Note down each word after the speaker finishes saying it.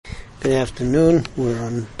Good afternoon. We're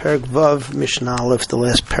on Perek Vav, Mishnah Aleph, the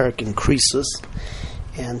last Perek in Krisus.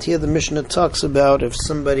 And here the Mishnah talks about if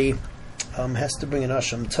somebody has to bring an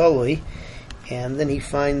Asham Talui, and then he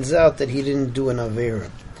finds out that he didn't do an Avera.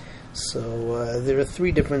 So there are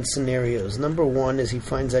three different scenarios. Number one is he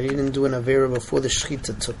finds out he didn't do an Avera before the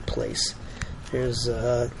Shechita took place. There's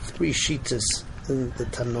three Shitas in the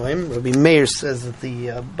Tanoim. Rabbi Meir says that the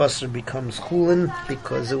basar becomes chulin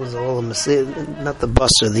because it was all a mistake. Not the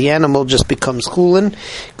basar, the animal just becomes chulin,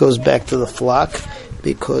 goes back to the flock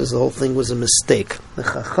because the whole thing was a mistake. The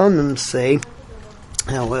Chachamim say,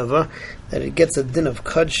 however, that it gets a din of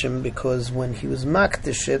kudshim because when he was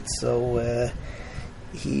makdish it, so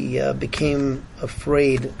he became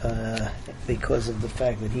afraid because of the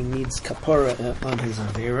fact that he needs kapara on his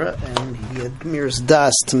avera, and he had mirs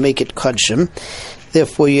das to make it kudshim.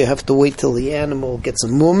 Therefore, you have to wait till the animal gets a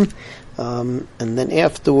mum, and then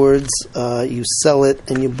afterwards you sell it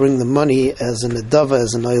and you bring the money as an adava,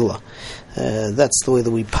 as an oila. That's the way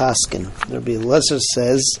that we paskin. Rabbi Eliezer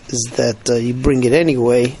says is that you bring it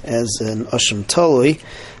anyway as an asham talui.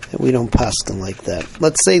 We don't paskin like that.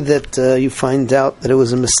 Let's say that you find out that it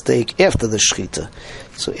was a mistake after the shechita.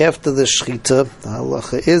 So after the shechita, the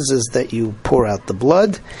halacha is that you pour out the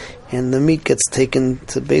blood, and the meat gets taken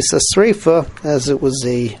to Beis HaSreifa as it was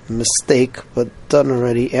a mistake, but done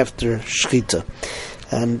already after shechita.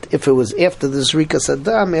 And if it was after the Zrikas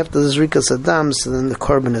Adam, so then the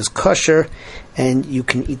carbon is kosher, and you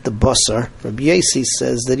can eat the basar. Rabbi Yossi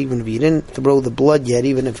says that even if you didn't throw the blood yet,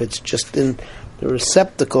 even if it's just in the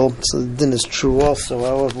receptacle, so the din is true also.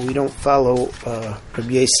 However, we don't follow Rabbi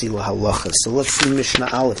Yossi lahalacha. So let's see Mishnah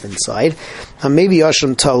Aleph inside. Maybe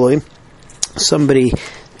Asham Talui, somebody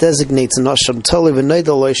designates an Asham Talui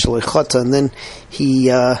v'neidal shalichata, and then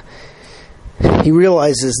he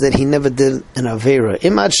realizes that he never did an Avera.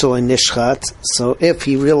 Imad shaloi nishchat, so if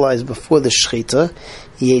he realized before the Shechita,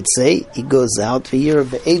 he goes out, v'yir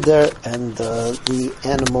be'eder, and the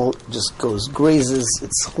animal just goes, grazes,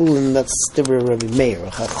 it's chulin, that's Divrei Rabbi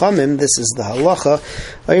Meir. Chachamim, this is the halacha,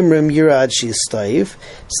 oimrim yirad she'istaiv,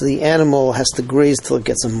 so the animal has to graze till it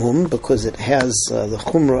gets a mum, because it has the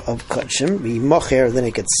chumrah of kachim, v'yimacher, then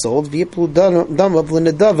it gets sold, v'yiplu damav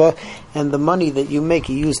l'nedava, and the money that you make,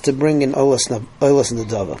 you use to bring in olas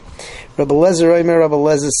nedava. Rabbi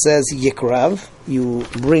Eliezer says yikrav, you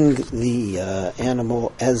bring the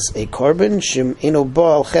animal as a carbon, shim eno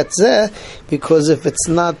ba'al chet zeh, because if it's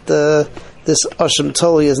not this asham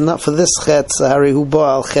toli is not for this chet, sahari hu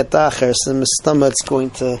ba'al chet acher, so mistama it's going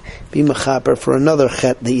to be mechaper for another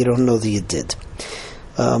chet that you don't know that you did.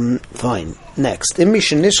 Fine. Next,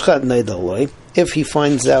 if he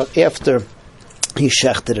finds out after he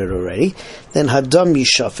shechted it already, then hadam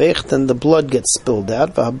yishafech, then the blood gets spilled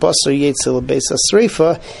out, v'habasar yetzel Beis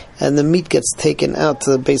HaSreifa, and the meat gets taken out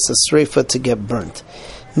to the Beis HaSreifa to get burnt.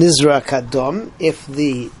 Nizrak hadam, if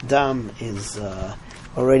the dam is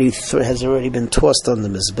has already been tossed on the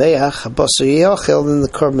mizbeach, habasar yachel, then the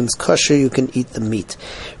carbon's kosher, you can eat the meat.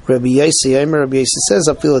 Rabbi Yossi says,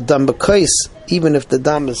 I feel a dam b'kais, even if the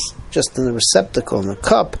dam is just in the receptacle, in the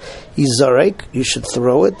cup, yizarek, you should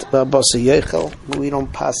throw it. Habasar yachel, we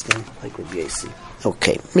don't pass them like Rabbi Yossi.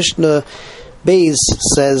 Okay, Mishnah Beis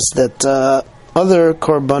says that other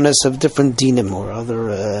korbanos have different dinim, or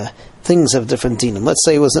other things have different dinim. Let's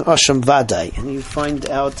say it was an asham vadai, and you find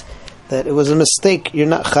out that it was a mistake, you're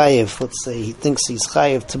not chayiv. Let's say he thinks he's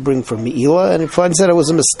chayiv to bring from Me'ilah, and he finds out it was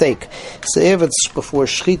a mistake. So if it's before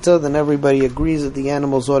Shechita, then everybody agrees that the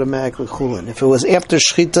animal's automatically chulin. If it was after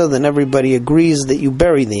Shechita, then everybody agrees that you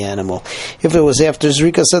bury the animal. If it was after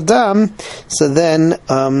Zrikas Adam, so then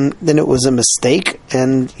it was a mistake,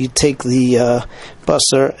 and you take the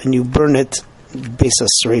basar and you burn it Beis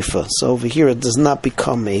HaSreifa. So over here it does not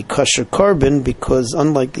become a kosher carbon, because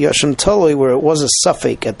unlike the Asham Talui where it was a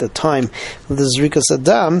suffix at the time of the Zrikas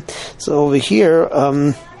Adam, so over here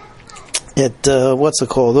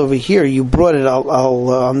over here you brought it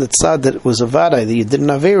on the tzad that it was a vadai, that you did an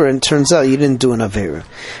avera, and it turns out you didn't do an avera.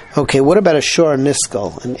 Okay, what about a shor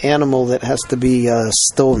niskal, an animal that has to be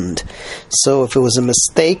stoned? So if it was a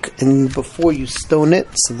mistake and before you stone it,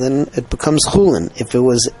 so then it becomes chulin. If it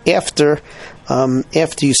was after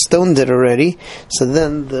you stoned it already, so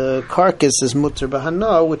then the carcass is mutter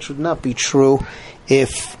b'hana, which would not be true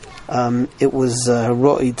if it was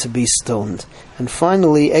ro'i to be stoned. And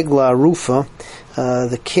finally, egla arufa,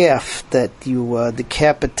 the calf that you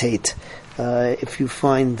decapitate, if you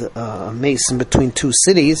find a mace in between two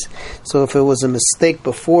cities. So if it was a mistake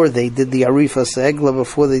before they did the arifas egla,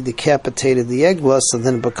 before they decapitated the egla, so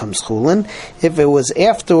then it becomes chulin. If it was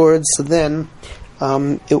afterwards, so then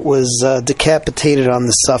it was decapitated on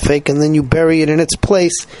the suffix, and then you bury it in its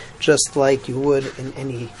place, just like you would in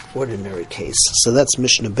any ordinary case. So that's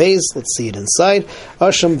Mishnah Beis. Let's see it inside.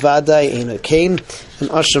 Asham Vadai Eino Kain, and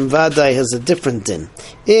Asham Vadai has a different din.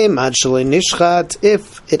 Im Ad Shaloi Nishchat,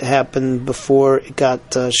 if it happened before it got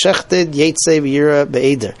shechted, Yetzei V'yira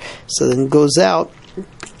Be'eder. So then it goes out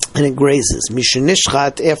and it grazes.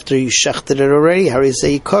 Mishnishchat, after you shechted it already,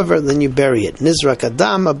 harizei you cover, then you bury it. Nizrak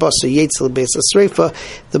Adam, a basar Yetzei L'beis HaSreifa,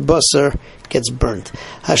 the basar gets burnt.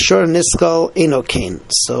 Hashor Niskal Eino Kain.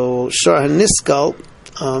 So Shor HaNiskal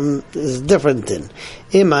is different than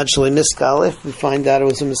Imad Shaloi Niskal. If we find out it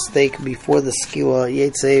was a mistake before the skila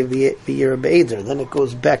Yetzei V'yira Be'eder, then it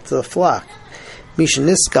goes back to the flock. Misha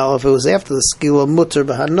Niskal, if it was after the skila Mutter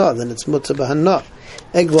B'Hana, then it's Mutter B'Hana.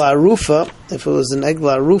 Egla Arufa, if it was an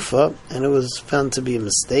Egla Arufa and it was found to be a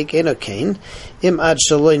mistake, Eino Kain. Im Ad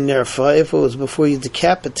Shaloi Nerfa, if it was before you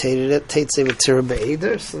decapitated it, Teitzei V'tira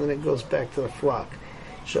Be'eder, so then it goes back to the flock.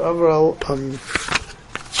 So overall,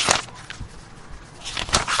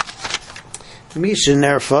 Misha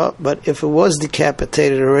Nerfa, but if it was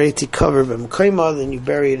decapitated already to cover B'Mkaima, then you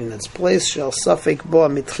bury it in its place. Shal Safek Bo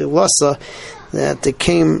Mitchilasa, that it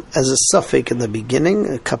came as a suffix in the beginning,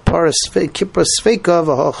 Kippur Sveika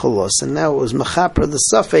V'Hachalos, and now it was Mechaper the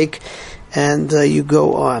suffix, and you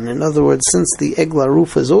go on. In other words, since the Egla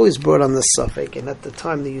Rufa is always brought on the suffix, and at the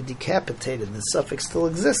time that you decapitated, the suffix still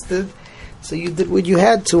existed, so you did what you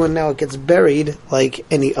had to, and now it gets buried like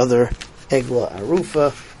any other Egla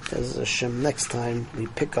Arufa. As Hashem, next time we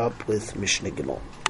pick up with Mishnah Gimel.